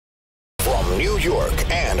New York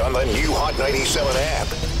and on the new Hot 97 app.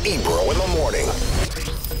 Ebro in the morning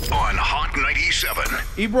on Hot 97.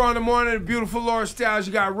 Ebro in the morning, beautiful Laura Styles.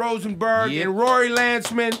 You got Rosenberg and Rory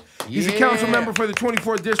Lancman. He's a council member for the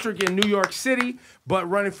 24th District in New York City, but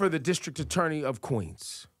running for the District Attorney of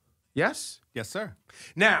Queens. Yes? Yes, sir.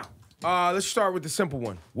 Now, let's start with the simple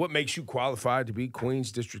one. What makes you qualified to be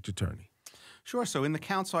Queens District Attorney? Sure. So in the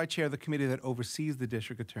council, I chair the committee that oversees the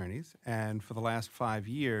district attorneys. And for the last 5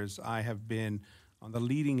 years, I have been on the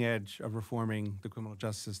leading edge of reforming the criminal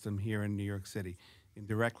justice system here in New York City, in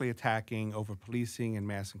directly attacking over-policing and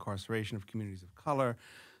mass incarceration of communities of color,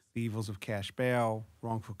 the evils of cash bail,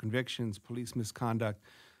 wrongful convictions, police misconduct,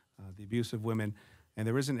 the abuse of women. And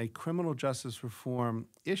there isn't a criminal justice reform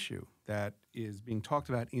issue that is being talked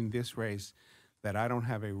about in this race that I don't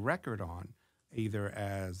have a record on, either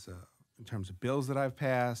as in terms of bills that I've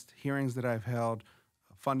passed, hearings that I've held,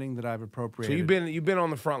 funding that I've appropriated. So you've been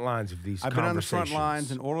on the front lines of these I've conversations. been on the front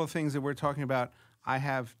lines, and all the things that we're talking about, I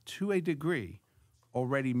have, to a degree,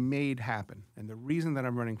 already made happen. And the reason that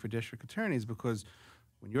I'm running for district attorney is because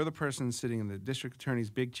when you're the person sitting in the district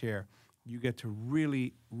attorney's big chair, you get to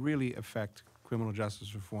really, really affect criminal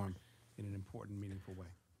justice reform in an important, meaningful way.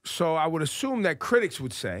 So I would assume that critics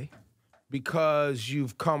would say, because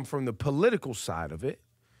you've come from the political side of it,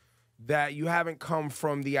 that you haven't come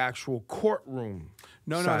from the actual courtroom.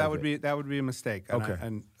 No, that would be a mistake. And Okay.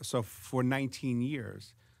 and so for 19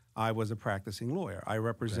 years, I was a practicing lawyer. I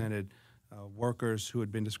represented workers who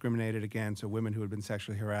had been discriminated against, or women who had been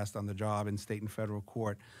sexually harassed on the job in state and federal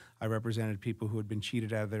court. I represented people who had been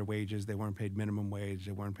cheated out of their wages. They weren't paid minimum wage.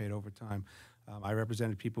 They weren't paid overtime. I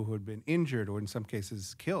represented people who had been injured, or in some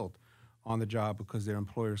cases killed, on the job because their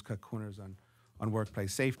employers cut corners on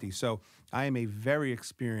workplace safety. So I am a very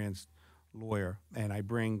experienced lawyer, and I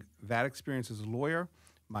bring that experience as a lawyer,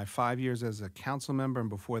 my 5 years as a council member, and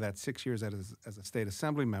before that 6 years as a state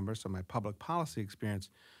assembly member, so my public policy experience,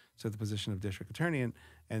 to the position of district attorney.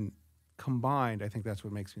 And combined, I think that's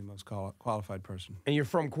what makes me the most qualified person. And you're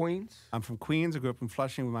from Queens? I'm from Queens. I grew up in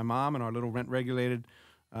Flushing with my mom in our little rent-regulated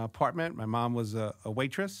apartment. My mom was a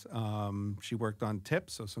waitress. She worked on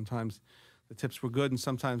tips, so sometimes the tips were good and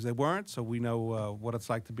sometimes they weren't, so we know what it's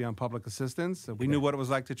like to be on public assistance. So we knew what it was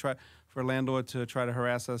like for a landlord to try to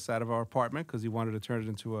harass us out of our apartment because he wanted to turn it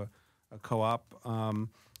into a co-op.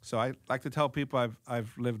 So I like to tell people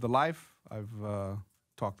I've lived the life, I've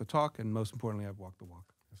talked the talk, and most importantly, I've walked the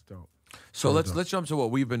walk. That's dope. So let's jump to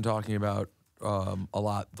what we've been talking about a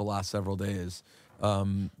lot the last several days.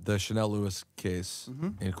 The Chanel Lewis case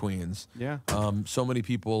in Queens. Yeah. So many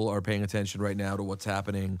people are paying attention right now to what's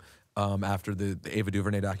happening after the Ava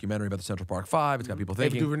DuVernay documentary about the Central Park Five. It's got people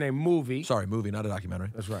thinking. Ava DuVernay movie. Sorry, movie, not a documentary.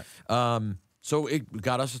 That's right. So it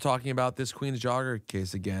got us to talking about this Queens jogger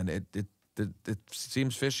case again. It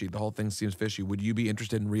seems fishy. The whole thing seems fishy. Would you be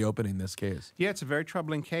interested in reopening this case? Yeah, it's a very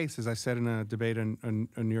troubling case, as I said in a debate on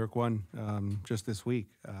New York One just this week.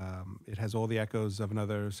 It has all the echoes of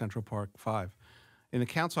another Central Park Five. In the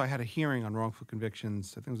council, I had a hearing on wrongful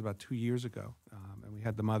convictions, I think it was about 2 years ago, and we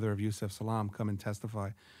had the mother of Yusuf Salam come and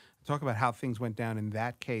testify, talk about how things went down in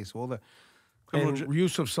that case. All the And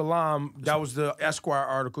Yusuf Salam, that was the Esquire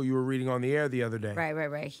article you were reading on the air the other day.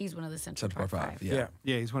 Right. He's one of the Central Park Five. Yeah.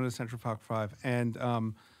 Yeah, he's one of the Central Park Five. And,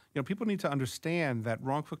 people need to understand that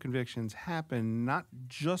wrongful convictions happen not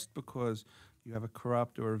just because you have a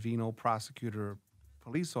corrupt or a venal prosecutor or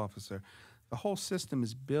police officer. The whole system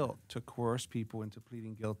is built to coerce people into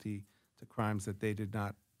pleading guilty to crimes that they did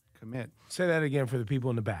not commit. Say that again for the people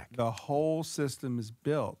in the back. The whole system is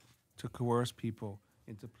built to coerce people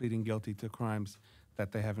into pleading guilty to crimes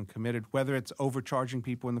that they haven't committed, whether it's overcharging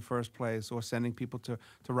people in the first place or sending people to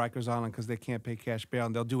Rikers Island because they can't pay cash bail,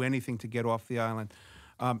 and they'll do anything to get off the island.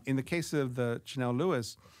 In the case of the Chanel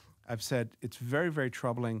Lewis, I've said it's very, very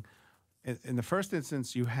troubling. In the first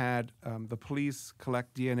instance, you had the police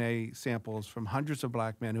collect DNA samples from hundreds of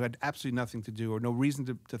black men who had absolutely nothing to do or no reason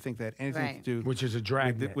to think they had anything to do Which is a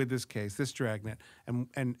dragnet. with this case, this dragnet.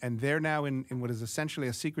 And they're now in what is essentially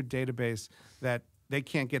a secret database that they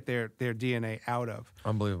can't get their DNA out of.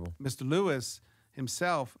 Unbelievable. Mr. Lewis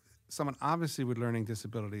himself, someone obviously with learning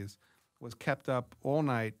disabilities, was kept up all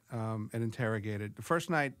night and interrogated. The first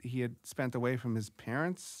night he had spent away from his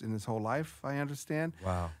parents in his whole life, I understand.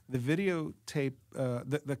 Wow. The videotape,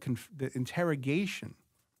 the interrogation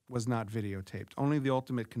was not videotaped, only the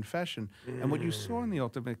ultimate confession. And what you saw in the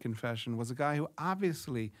ultimate confession was a guy who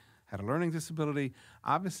obviously had a learning disability,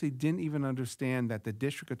 obviously didn't even understand that the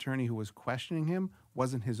district attorney who was questioning him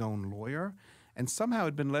wasn't his own lawyer, and somehow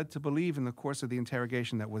had been led to believe in the course of the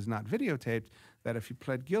interrogation that was not videotaped that if he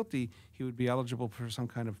pled guilty, he would be eligible for some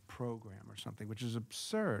kind of program or something, which is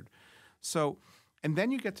absurd. So, and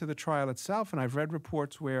then you get to the trial itself, and I've read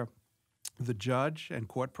reports where the judge and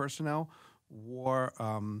court personnel wore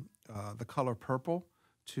the color purple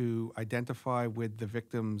to identify with the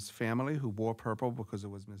victim's family, who wore purple because it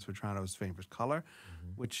was Ms. Vetrano's favorite color,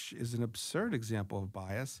 which is an absurd example of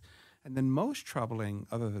bias. And then most troubling,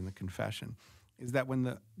 other than the confession, is that when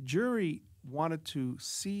the jury wanted to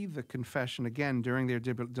see the confession again during their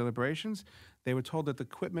deliberations, they were told that the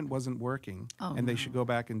equipment wasn't working and they should go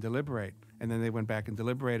back and deliberate. And then they went back and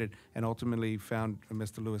deliberated and ultimately found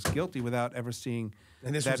Mr. Lewis guilty without ever seeing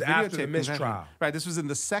And this that was after the videotape mistrial. Right, this was in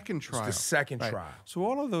the second trial. It's the second Right. trial. So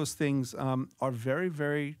all of those things are very,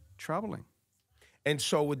 very troubling. And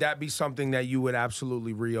so would that be something that you would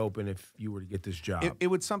absolutely reopen if you were to get this job? It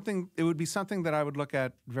would be something that I would look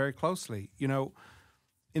at very closely. You know,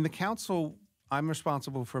 in the council, I'm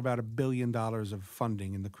responsible for about $1 billion of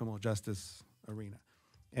funding in the criminal justice arena.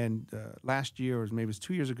 And last year, or maybe it was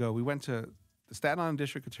 2 years ago, we went to the Staten Island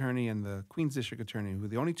District Attorney and the Queens District Attorney, who were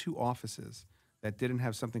the only two offices that didn't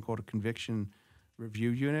have something called a conviction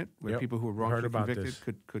review unit, where people who were wrongfully convicted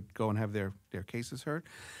could go and have their cases heard.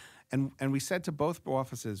 And we said to both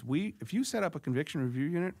offices, if you set up a conviction review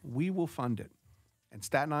unit, we will fund it. And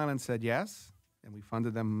Staten Island said yes, and we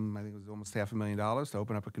funded them, I think it was almost $500,000 to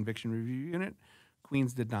open up a conviction review unit.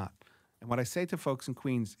 Queens did not. And what I say to folks in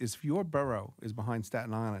Queens is, if your borough is behind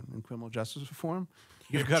Staten Island in criminal justice reform,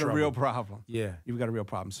 you've got a real problem. Yeah. You've got a real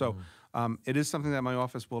problem. So it is something that my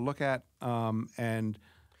office will look at, and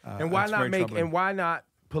why not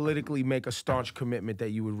politically make a staunch commitment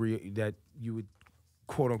that you would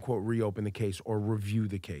quote unquote reopen the case or review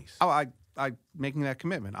the case? Oh, I making that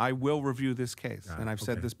commitment. I will review this case, and I've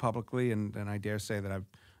said this publicly, and I dare say that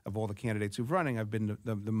of all the candidates who've running, I've been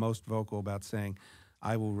the most vocal about saying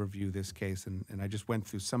I will review this case, and I just went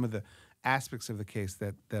through some of the aspects of the case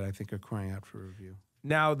that I think are crying out for review.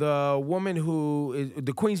 Now, the woman who is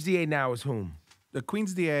the Queens DA now is whom? The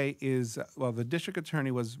Queens DA is, the district attorney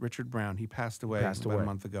was Richard Brown. He passed away about a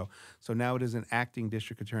month ago. So now it is an acting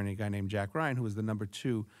district attorney, a guy named Jack Ryan, who is the number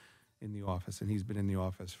 2 in the office. And he's been in the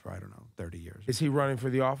office for, 30 years. Is he running for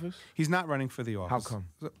the office? He's not running for the office. How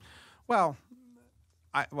come?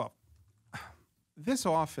 This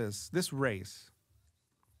office, this race,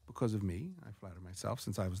 because of me, I flatter myself,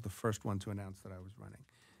 since I was the first one to announce that I was running,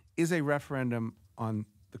 is a referendum on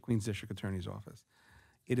the Queens District Attorney's office.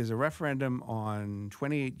 It is a referendum on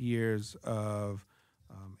 28 years of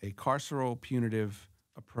a carceral punitive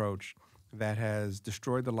approach that has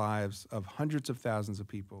destroyed the lives of hundreds of thousands of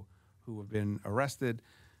people who have been arrested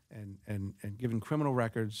and given criminal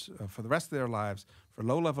records for the rest of their lives for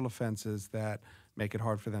low-level offenses that make it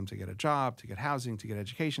hard for them to get a job, to get housing, to get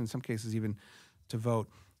education, in some cases even to vote,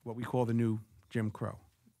 what we call the new Jim Crow.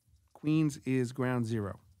 Queens is ground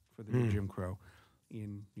zero for the new Jim Crow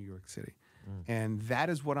in New York City. And that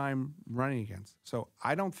is what I'm running against. So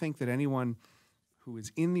I don't think that anyone who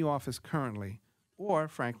is in the office currently, or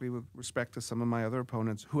frankly, with respect to some of my other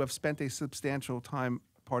opponents who have spent a substantial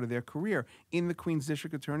part of their career in the Queens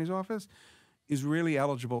District Attorney's office, is really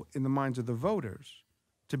eligible in the minds of the voters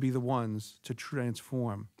to be the ones to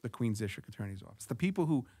transform the Queens District Attorney's office. The people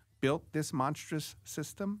who built this monstrous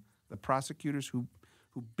system, the prosecutors who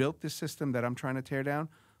built this system that I'm trying to tear down,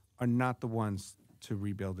 are not the ones to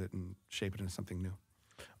rebuild it and shape it into something new.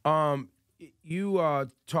 You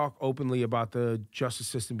talk openly about the justice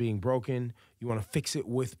system being broken. You want to fix it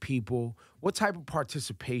with people. What type of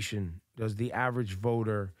participation does the average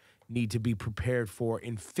voter need to be prepared for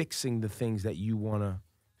in fixing the things that you want to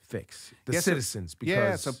fix? The citizens,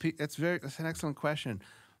 because... that's an excellent question.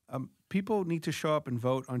 People need to show up and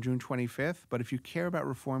vote on June 25th, but if you care about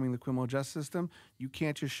reforming the criminal justice system, you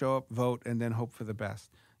can't just show up, vote, and then hope for the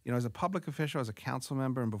best. You know, as a public official, as a council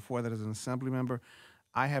member, and before that as an assembly member,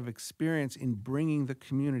 I have experience in bringing the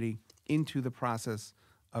community into the process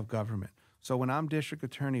of government. So when I'm district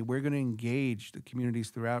attorney, we're going to engage the communities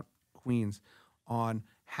throughout Queens on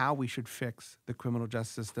how we should fix the criminal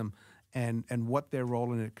justice system and what their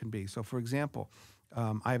role in it can be. So, for example,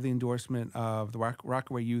 I have the endorsement of the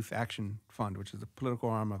Rockaway Youth Action Fund, which is a political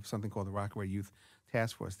arm of something called the Rockaway Youth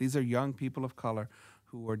Task Force. These are young people of color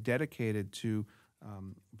who are dedicated to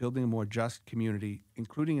building a more just community,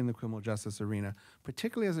 including in the criminal justice arena,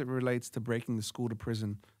 particularly as it relates to breaking the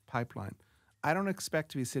school-to-prison pipeline. I don't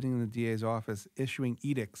expect to be sitting in the DA's office issuing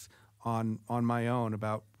edicts on my own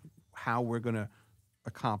about how we're going to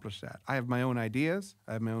accomplish that. I have my own ideas,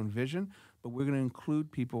 I have my own vision, but we're going to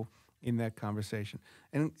include people in that conversation.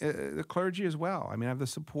 And the clergy as well. I mean, I have the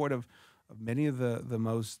support of many of the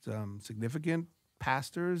most significant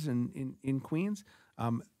pastors in Queens.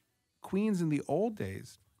 Queens in the old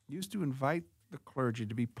days used to invite the clergy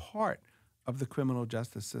to be part of the criminal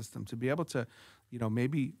justice system, to be able to,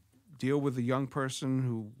 maybe deal with a young person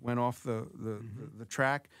who went off the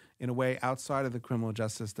track in a way outside of the criminal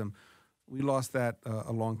justice system. We lost that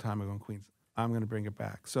a long time ago in Queens. I'm going to bring it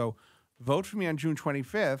back. So vote for me on June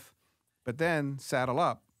 25th, but then saddle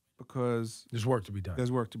up because there's work to be done.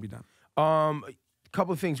 There's work to be done. A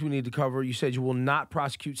couple of things we need to cover. You said you will not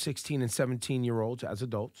prosecute 16 and 17-year-olds as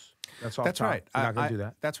adults. That's off That's top. right. You're not going to do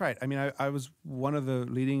that. That's right. I mean, I was one of the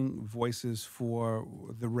leading voices for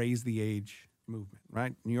the Raise the Age movement,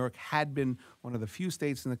 right? New York had been one of the few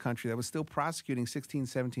states in the country that was still prosecuting 16,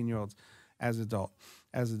 17-year-olds as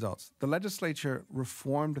adults. The legislature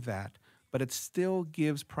reformed that, but it still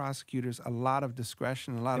gives prosecutors a lot of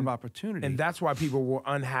discretion, a lot of opportunity. And that's why people were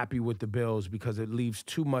unhappy with the bills, because it leaves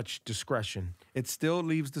too much discretion. It still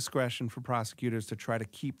leaves discretion for prosecutors to try to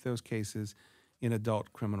keep those cases in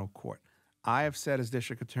adult criminal court. I have said as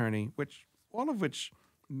district attorney, all of which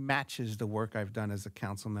matches the work I've done as a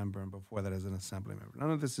council member and before that as an assembly member. None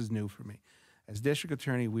of this is new for me. As district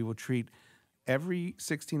attorney, we will treat every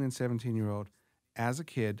 16 and 17-year-old as a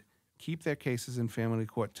kid, keep their cases in family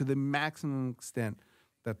court to the maximum extent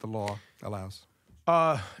that the law allows.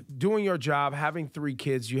 Doing your job, having 3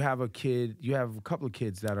 kids, you have a couple of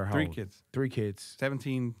kids that are how 3 old? kids. 3 kids.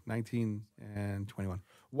 17, 19, and 21.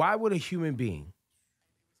 Why would a human being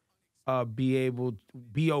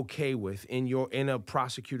be okay with in a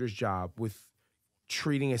prosecutor's job with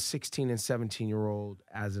treating a 16 and 17-year-old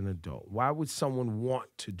as an adult? Why would someone want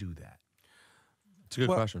to do that? It's a good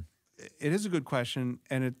question. It is a good question,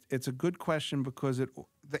 and it's a good question because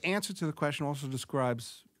the answer to the question also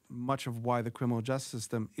describes much of why the criminal justice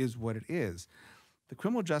system is what it is. The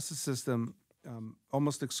criminal justice system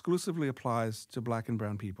almost exclusively applies to black and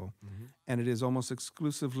brown people, and it is almost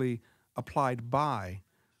exclusively applied by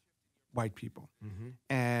white people.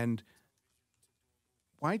 And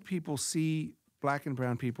white people see black and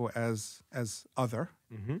brown people as other,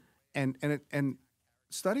 and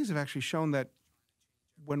studies have actually shown that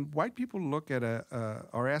when white people look at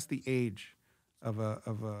or ask the age of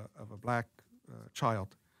a black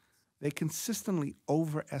child, they consistently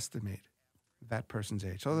overestimate that person's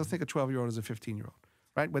age. So let's think a 12-year-old is a 15-year-old,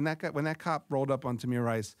 right? When that cop rolled up on Tamir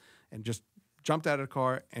Rice and just jumped out of the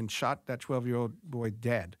car and shot that 12-year-old boy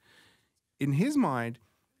dead, in his mind,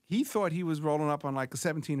 he thought he was rolling up on like a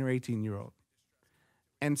 17 or 18-year-old.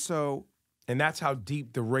 And that's how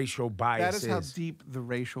deep the racial bias is. That is how deep the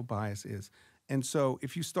racial bias is. And so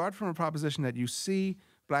if you start from a proposition that you see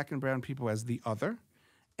black and brown people as the other,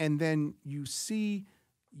 and then you see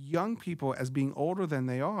young people as being older than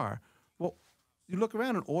they are, well, you look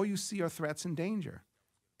around and all you see are threats and danger.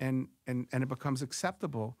 And it becomes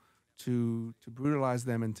acceptable to brutalize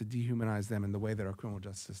them and to dehumanize them in the way that our criminal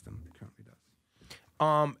justice system currently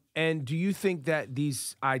does. And do you think that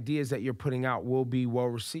these ideas that you're putting out will be well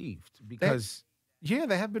received? Because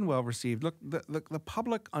they have been well received. Look, the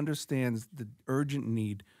public understands the urgent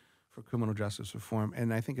need for criminal justice reform,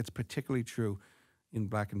 and I think it's particularly true in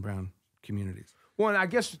black and brown communities. Well, and I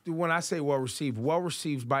guess when I say well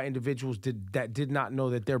received by individuals that did not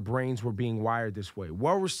know that their brains were being wired this way.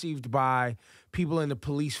 Well received by people in the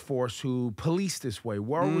police force who police this way.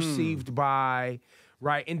 Well received by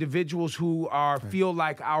individuals who feel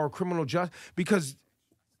like our criminal justice, because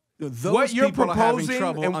those what you're people proposing, are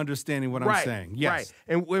having trouble understanding what I'm saying. Yes.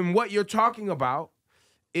 Right. And what you're talking about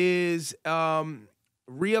is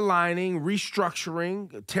realigning,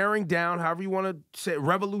 restructuring, tearing down, however you want to say,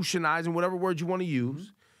 revolutionizing, whatever word you want to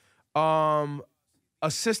use, a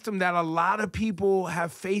system that a lot of people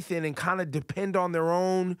have faith in and kind of depend on their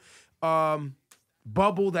own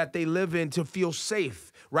bubble that they live in to feel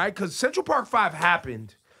safe, right? Because Central Park 5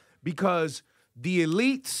 happened because the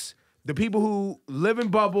elites, the people who live in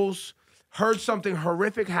bubbles, heard something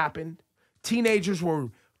horrific happen. Teenagers were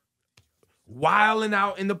wilding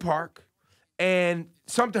out in the park, and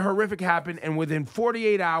something horrific happened, and within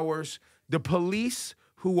 48 hours, the police,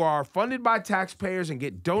 who are funded by taxpayers and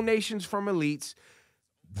get donations from elites,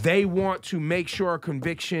 they want to make sure a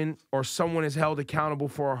conviction or someone is held accountable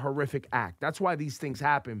for a horrific act. That's why these things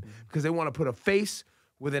happen, because they want to put a face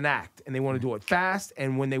with an act, and they want to do it fast,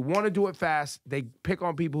 and when they want to do it fast, they pick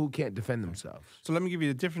on people who can't defend themselves. So let me give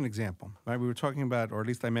you a different example. Right? We were talking about, or at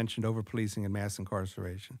least I mentioned, over-policing and mass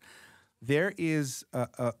incarceration. There is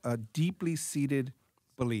a deeply seated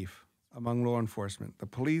belief among law enforcement, the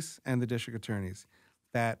police and the district attorneys,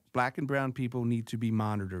 that black and brown people need to be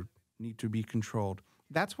monitored, need to be controlled.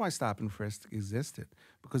 That's why stop and frisk existed,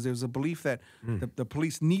 because there's a belief that the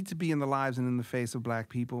police need to be in the lives and in the face of black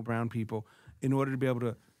people, brown people, in order to be able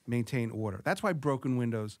to maintain order. That's why broken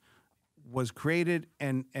windows was created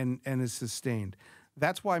and is sustained.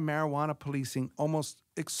 That's why marijuana policing almost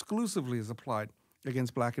exclusively is applied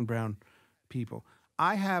against black and brown people.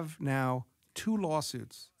 I have now 2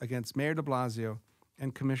 lawsuits against Mayor de Blasio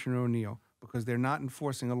and Commissioner O'Neill because they're not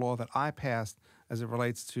enforcing a law that I passed as it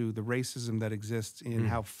relates to the racism that exists in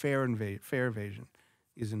how fair evasion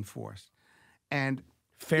is enforced. And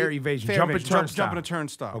Fair evasion. Fair Jump evasion. and turnstile. Jump and a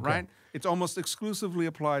turnstile, Okay. right? It's almost exclusively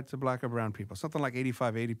applied to black or brown people. Something like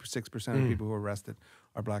 86% of people who are arrested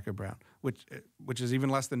are black or brown, which is even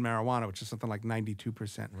less than marijuana, which is something like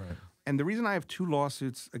 92%. Right. And the reason I have 2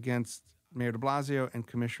 lawsuits against Mayor de Blasio and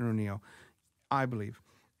Commissioner O'Neill, I believe,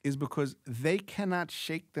 is because they cannot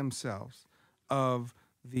shake themselves of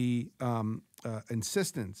the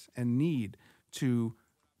insistence and need to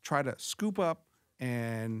try to scoop up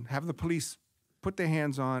and have the police put their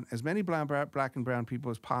hands on as many black and brown people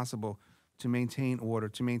as possible to maintain order,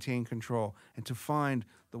 to maintain control, and to find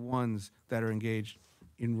the ones that are engaged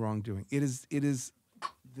in wrongdoing. It is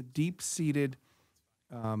the deep-seated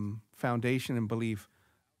foundation and belief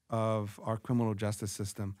of our criminal justice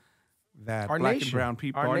system that Our black nation. and brown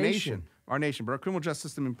people, Our our nation. nation, but our criminal justice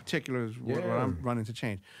system in particular is what Yeah. I'm running to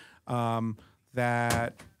change.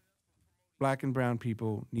 That black and brown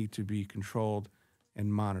people need to be controlled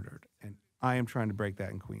and monitored, and I am trying to break that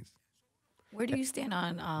in Queens. Where do you stand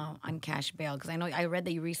on cash bail? Because I read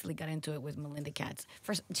that you recently got into it with Melinda Katz.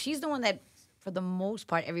 First, she's the one that, for the most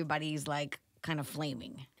part, everybody's like kind of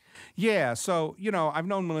flaming. Yeah, so, I've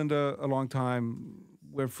known Melinda a long time.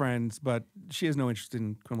 We're friends, but she has no interest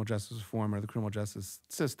in criminal justice reform or the criminal justice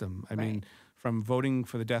system. I mean, from voting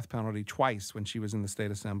for the death penalty twice when she was in the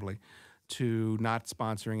state assembly to not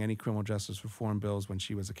sponsoring any criminal justice reform bills when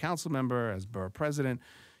she was a council member, as borough president.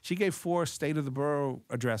 She gave 4 State of the Borough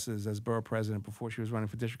addresses as borough president before she was running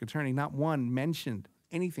for district attorney. Not one mentioned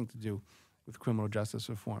anything to do with criminal justice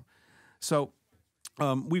reform. So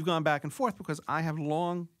we've gone back and forth because I have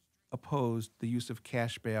long opposed the use of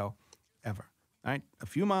cash bail ever. Right? A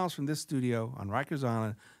few miles from this studio on Rikers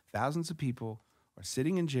Island, thousands of people are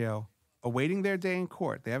sitting in jail, awaiting their day in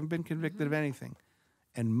court. They haven't been convicted of anything.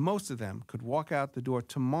 And most of them could walk out the door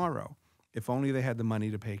tomorrow if only they had the money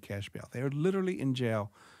to pay cash bail. They are literally in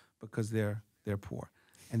jail because they're poor.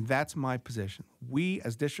 And that's my position. We,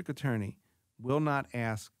 as district attorney, will not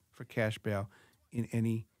ask for cash bail in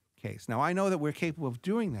any case. Now, I know that we're capable of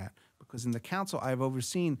doing that because in the council, I've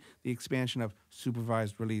overseen the expansion of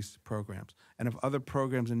supervised release programs and of other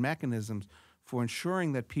programs and mechanisms for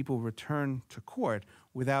ensuring that people return to court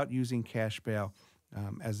without using cash bail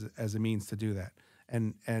as a means to do that.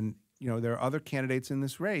 And there are other candidates in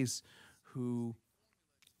this race who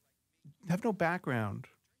have no background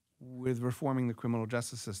with reforming the criminal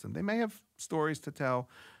justice system. They may have stories to tell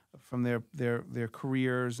from their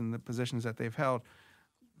careers and the positions that they've held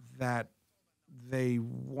that they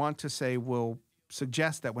want to say will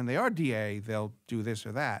suggest that when they are DA, they'll do this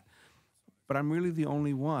or that. But I'm really the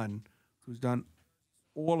only one who's done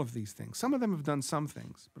all of these things. Some of them have done some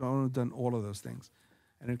things, but I've only done all of those things.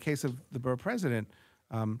 And in the case of the borough president,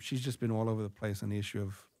 she's just been all over the place on the issue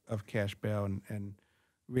of cash bail and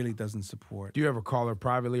really doesn't support. Do you ever call her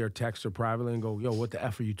privately or text her privately and go, yo, what the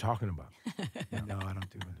F are you talking about? No, I don't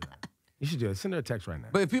do that. You should do it. Send her a text right now.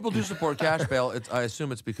 But if people do support cash bail, I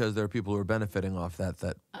assume it's because there are people who are benefiting off that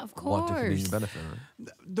Of want to continue course. to benefit. Right?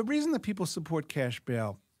 The reason that people support cash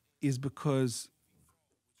bail is because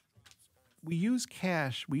we use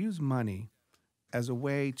money as a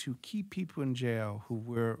way to keep people in jail who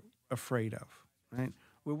we're afraid of, right?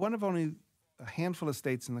 We're one of only a handful of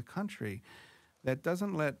states in the country that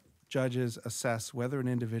doesn't let judges assess whether an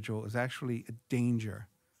individual is actually a danger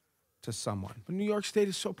to someone. But New York State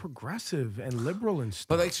is so progressive and liberal and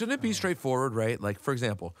stuff. But shouldn't it be straightforward, right? Like, for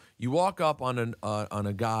example, you walk up on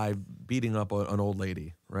a guy beating up an old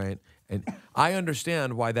lady, right? And I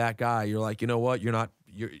understand why that guy, you're like, you know what, you're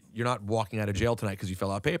not walking out of jail tonight because you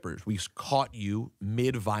fill out papers. We caught you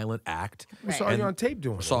mid-violent act. We saw you on tape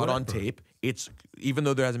doing it. Saw it on whatever. tape. It's even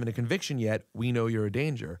though there hasn't been a conviction yet, we know you're a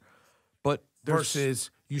danger. But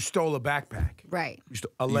Versus you stole a backpack. Right.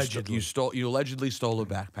 Allegedly. You allegedly stole a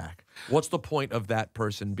backpack. What's the point of that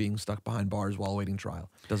person being stuck behind bars while awaiting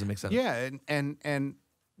trial? Doesn't make sense. Yeah, and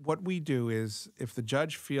what we do is if the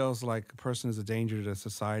judge feels like a person is a danger to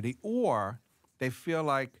society or they feel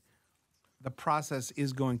like the process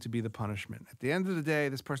is going to be the punishment. At the end of the day,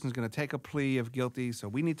 this person is going to take a plea of guilty, so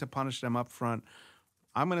we need to punish them up front.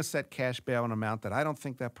 I'm going to set cash bail an amount that I don't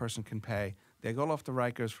think that person can pay. They go off to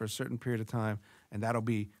Rikers for a certain period of time, and that'll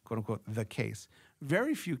be, quote unquote, the case.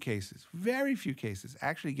 Very few cases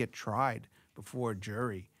actually get tried before a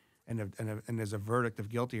jury and there's a verdict of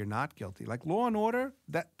guilty or not guilty. Like Law and Order,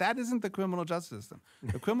 that isn't the criminal justice system.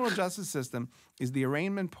 The criminal justice system is the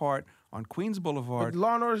arraignment part on Queens Boulevard. But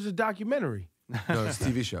Law and Order is a documentary. No, it's a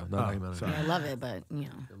TV show, not documentary. I love it, but you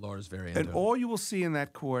know. Laura's very into And it. all you will see in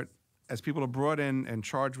that court, as people are brought in and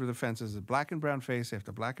charged with offenses, is black and brown face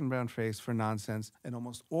after black and brown face for nonsense. And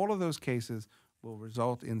almost all of those cases will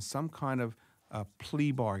result in some kind of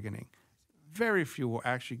plea bargaining. Very few will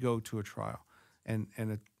actually go to a trial. And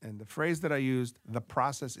the phrase that I used, the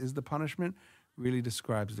process is the punishment, really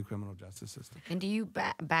describes the criminal justice system. And do you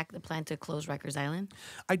back the plan to close Rikers Island?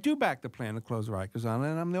 I do back the plan to close Rikers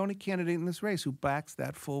Island, and I'm the only candidate in this race who backs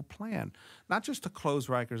that full plan. Not just to close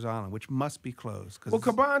Rikers Island, which must be closed. Well,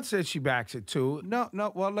 Caban said she backs it too. No,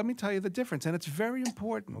 well, let me tell you the difference, and it's very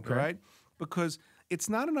important, right? Because it's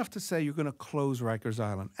not enough to say you're going to close Rikers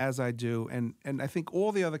Island, as I do, and I think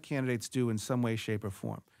all the other candidates do in some way, shape, or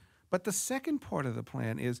form. But the second part of the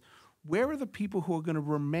plan is, where are the people who are going to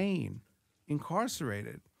remain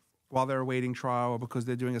incarcerated while they're awaiting trial or because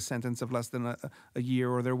they're doing a sentence of less than a year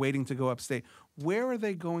or they're waiting to go upstate? Where are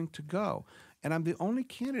they going to go? And I'm the only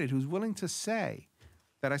candidate who's willing to say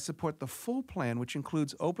that I support the full plan, which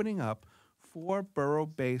includes opening up 4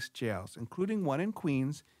 borough-based jails, including one in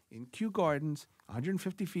Queens, in Kew Gardens,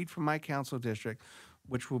 150 feet from my council district,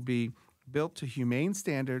 which will be built to humane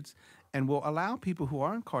standards and will allow people who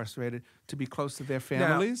are incarcerated to be close to their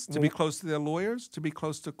families, to be close to their lawyers, to be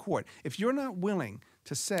close to court. If you're not willing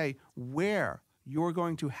to say where you're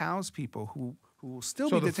going to house people who will still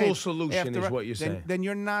be detained, so the full solution is what you're saying. Then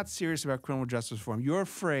you're not serious about criminal justice reform. You're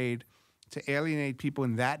afraid to alienate people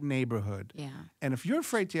in that neighborhood. Yeah. And if you're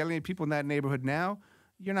afraid to alienate people in that neighborhood now,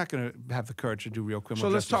 you're not going to have the courage to do real criminal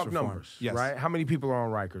So let's justice talk reform. numbers, Yes. right? How many people are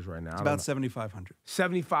on Rikers right now? It's about 7,500.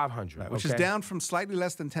 7,500, Right, which is down from slightly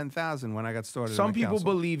less than 10,000 when I got started. Some in the people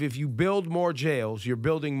council. believe if you build more jails, you're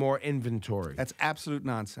building more inventory. That's absolute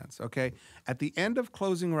nonsense, okay? At the end of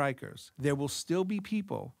closing Rikers, there will still be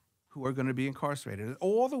people who are going to be incarcerated. And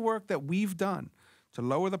all the work that we've done to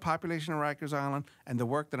lower the population of Rikers Island and the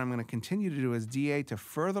work that I'm going to continue to do as DA to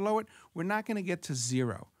further lower it, we're not going to get to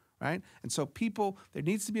zero, right? And so there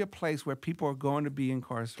needs to be a place where people are going to be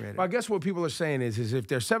incarcerated. Well, I guess what people are saying is if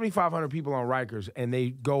there's 7,500 people on Rikers and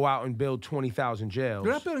they go out and build 20,000 jails.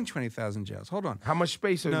 We're not building 20,000 jails. Hold on. How much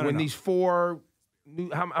space are No. these 4...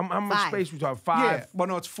 How much 5. space we talking? 5? Yeah. Well,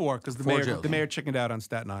 no, it's 4 because the 4 mayor, jails. the mayor chickened out on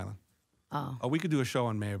Staten Island. Oh. We could do a show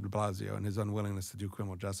on Mayor de Blasio and his unwillingness to do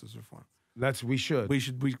criminal justice reform. We should.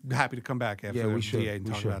 We're happy to come back after we the should. DA and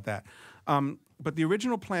We talk should. about that. But the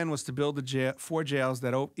original plan was to build 4 jails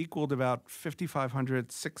that equaled about 5,500,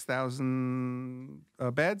 6,000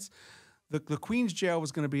 beds. The Queens jail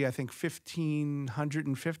was going to be, I think,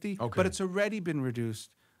 1,550. Okay. But it's already been reduced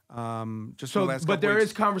just in the So, last but couple there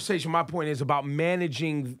weeks. is conversation. My point is about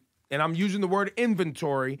managing, and I'm using the word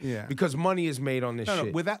inventory Yeah. because money is made on this No,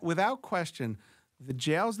 shit. without question, the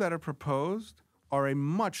jails that are proposed are a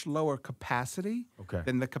much lower capacity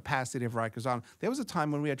than the capacity of Rikers Island. There was a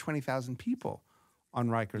time when we had 20,000 people on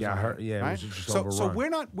Rikers Yeah, I Island. heard- yeah, it right? was just so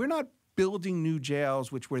overrun. we're not building new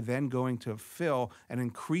jails, which we're then going to fill and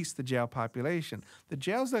increase the jail population. The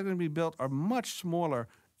jails that are going to be built are much smaller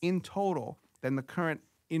in total than the current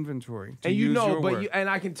inventory. To And use your but word. and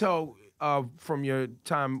I can tell from your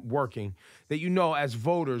time working that as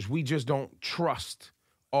voters, we just don't trust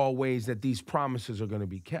always that these promises are going to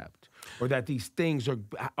be kept, or that these things are,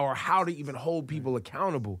 or how to even hold people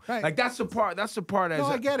accountable. Right. Like that's the part. That's the part. No,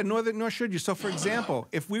 I get it. Nor should you. So, for example,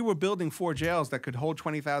 if we were building 4 jails that could hold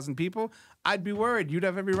 20,000 people, I'd be worried. You'd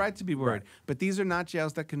have every right to be worried. Right. But these are not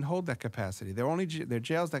jails that can hold that capacity. They're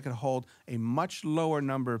jails that can hold a much lower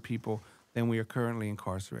number of people than we are currently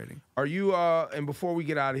incarcerating. Are you? And before we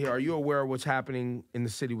get out of here, are you aware of what's happening in the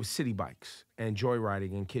city with Citibikes and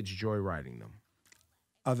joyriding and kids joyriding them?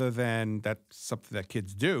 Other than that's something that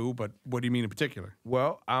kids do, but what do you mean in particular?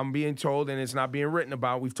 Well, I'm being told, and it's not being written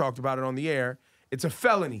about. We've talked about it on the air. It's a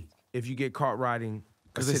felony if you get caught riding.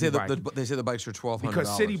 Because they say the bikes are $1,200. Because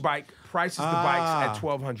Citibike prices the bikes at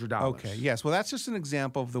 $1,200. Okay, yes. Well, that's just an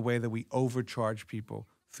example of the way that we overcharge people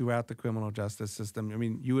throughout the criminal justice system. I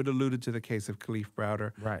mean, you had alluded to the case of Khalif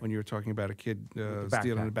Browder Right. when you were talking about a kid the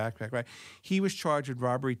stealing a backpack, right? He was charged with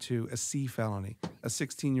robbery to a C felony, a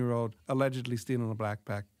 16-year-old allegedly stealing a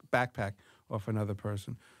backpack off another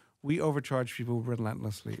person. We overcharge people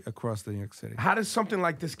relentlessly across New York City. How does something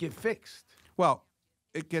like this get fixed? Well,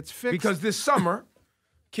 it gets fixed. Because this summer,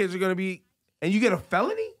 kids are going to be, and you get a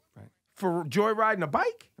felony Right. for joyriding a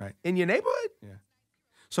bike Right. in your neighborhood? Yeah.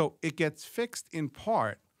 So it gets fixed in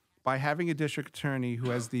part by having a district attorney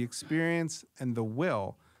who has the experience and the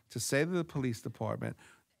will to say to the police department,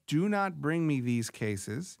 do not bring me these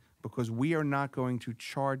cases because we are not going to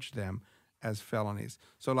charge them as felonies.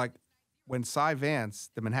 So like when Cy Vance,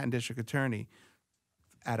 the Manhattan District Attorney,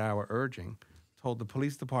 at our urging, told the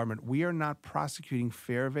police department, we are not prosecuting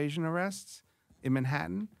fare evasion arrests in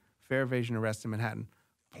Manhattan, fare evasion arrests in Manhattan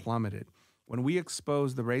plummeted. When we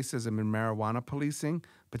exposed the racism in marijuana policing,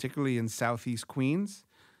 particularly in Southeast Queens,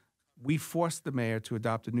 we forced the mayor to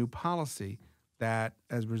adopt a new policy that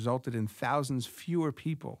has resulted in thousands fewer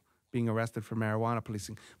people being arrested for marijuana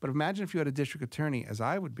policing. But imagine if you had a district attorney, as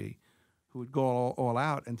I would be, who would go all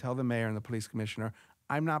out and tell the mayor and the police commissioner,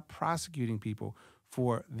 I'm not prosecuting people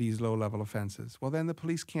for these low-level offenses. Well, then the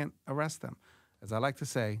police can't arrest them. As I like to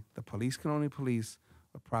say, the police can only police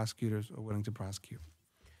what prosecutors are willing to prosecute.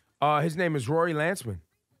 His name is Rory Lancman.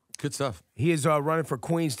 Good stuff. He is running for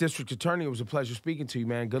Queens District Attorney. It was a pleasure speaking to you,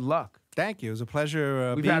 man. Good luck. Thank you. It was a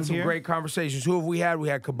pleasure We've being had some here. great conversations. Who have we had? We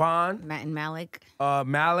had Caban, Matt and Malik.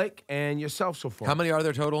 Malik, and yourself so far. How many are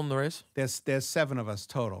there total in the race? There's 7 of us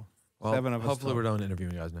total. Well, 7 of us hopefully we're total. done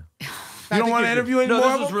interviewing you guys now. You don't want to interview anymore? No,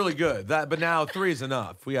 of this was them? really good. But now 3 is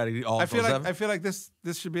enough. We got to all I feel seven. like this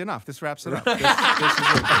should be enough. This wraps it up. This is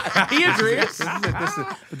it. He agrees. This is it.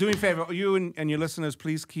 But do me a favor, you and your listeners,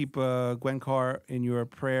 please keep Gwen Carr in your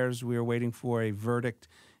prayers. We are waiting for a verdict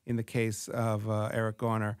in the case of Eric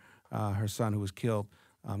Garner, her son who was killed.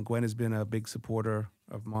 Gwen has been a big supporter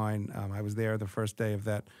of mine. I was there the first day of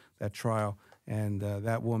that trial, and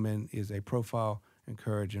that woman is a profile and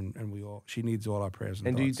courage, and she needs all our prayers and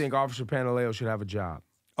And do you thoughts. think Officer Pantaleo should have a job?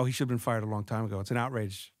 Oh, he should have been fired a long time ago. It's an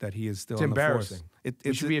outrage that he is still It's on the force. embarrassing. We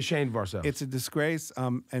We should be ashamed of ourselves. It's a disgrace.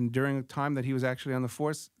 And during the time that he was actually on the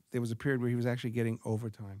force, there was a period where he was actually getting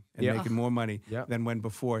overtime and Yeah. making more money Yeah. than when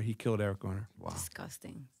before he killed Eric Garner.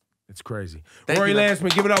 Disgusting. It's crazy. Thank Rory you, man.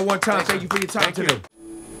 Lancman, give it up one time. Thank you for your time today.